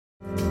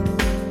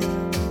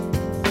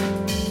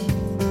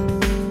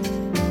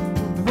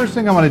first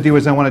thing I want to do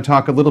is I want to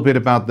talk a little bit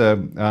about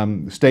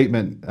the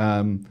statement,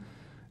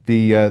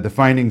 the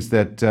findings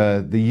that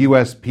the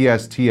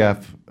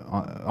USPSTF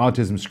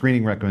autism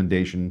screening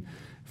recommendation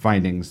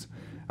findings.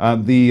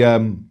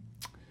 The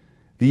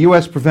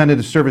U.S.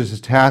 Preventative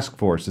Services Task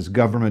Force is a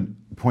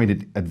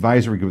government-appointed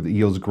advisory group that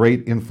yields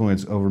great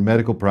influence over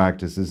medical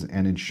practices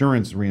and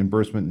insurance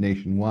reimbursement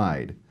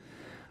nationwide.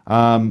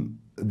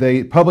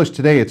 They published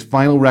today its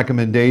final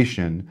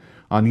recommendation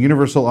on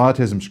universal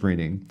autism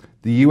screening.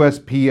 The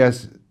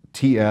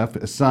USPSTF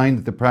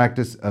assigned the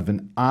practice of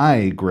an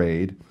I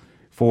grade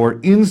for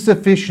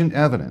insufficient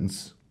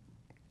evidence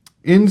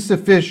in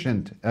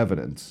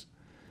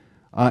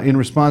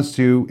response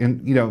to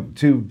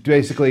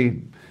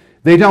basically,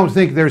 they don't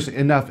think there's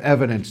enough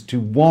evidence to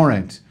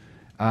warrant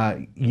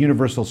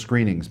universal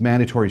screenings,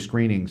 mandatory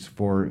screenings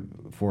for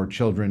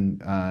children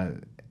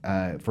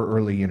for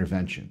early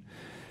intervention.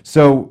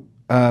 So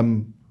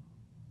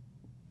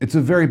it's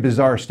a very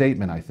bizarre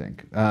statement, I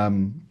think.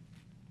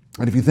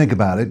 And if you think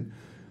about it,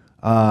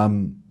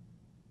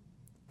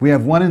 we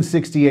have 1 in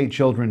 68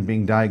 children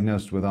being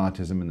diagnosed with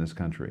autism in this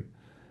country.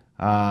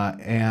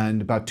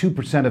 And about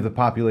 2% of the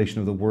population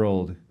of the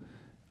world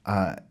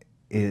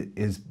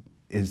is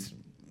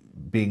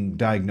being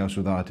diagnosed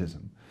with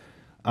autism.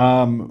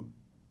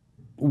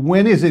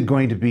 When is it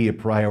going to be a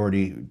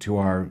priority to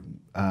our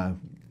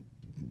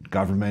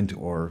government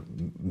or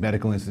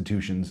medical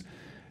institutions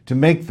to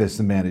make this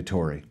a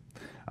mandatory?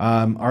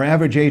 Our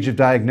average age of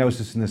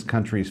diagnosis in this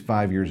country is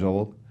 5 years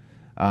old.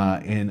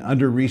 In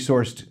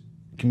under-resourced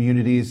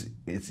communities,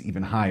 it's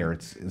even higher.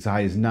 It's as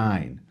high as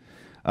 9.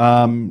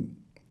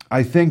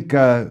 I think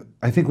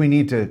we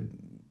need to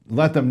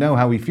let them know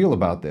how we feel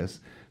about this.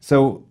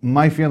 So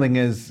my feeling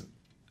is,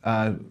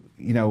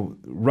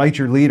 write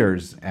your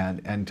leaders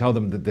and tell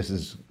them that this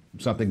is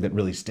something that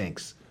really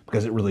stinks,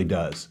 because it really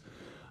does.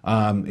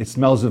 It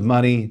smells of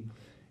money,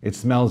 it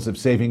smells of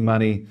saving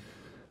money,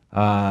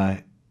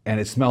 and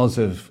it smells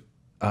of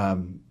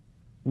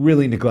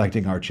really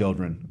neglecting our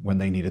children when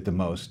they need it the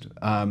most.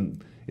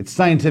 It's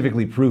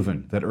scientifically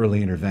proven that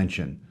early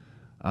intervention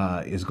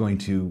is going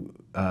to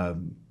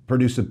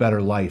produce a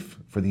better life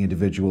for the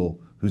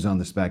individual who's on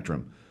the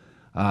spectrum.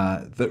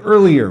 The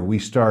earlier we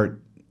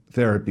start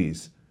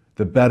therapies,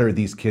 the better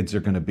these kids are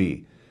going to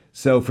be.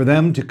 So for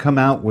them to come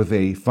out with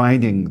a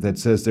finding that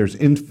says there's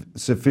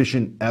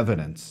insufficient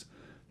evidence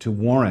to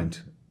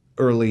warrant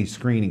early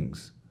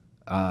screenings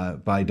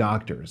by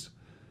doctors,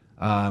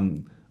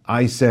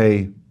 I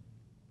say,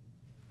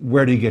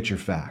 where do you get your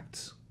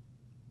facts?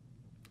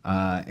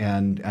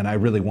 And I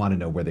really want to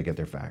know where they get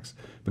their facts,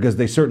 because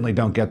they certainly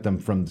don't get them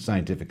from the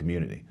scientific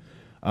community.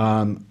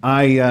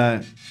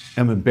 I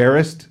am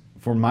embarrassed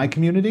for my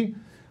community,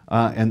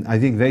 and I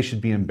think they should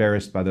be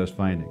embarrassed by those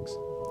findings.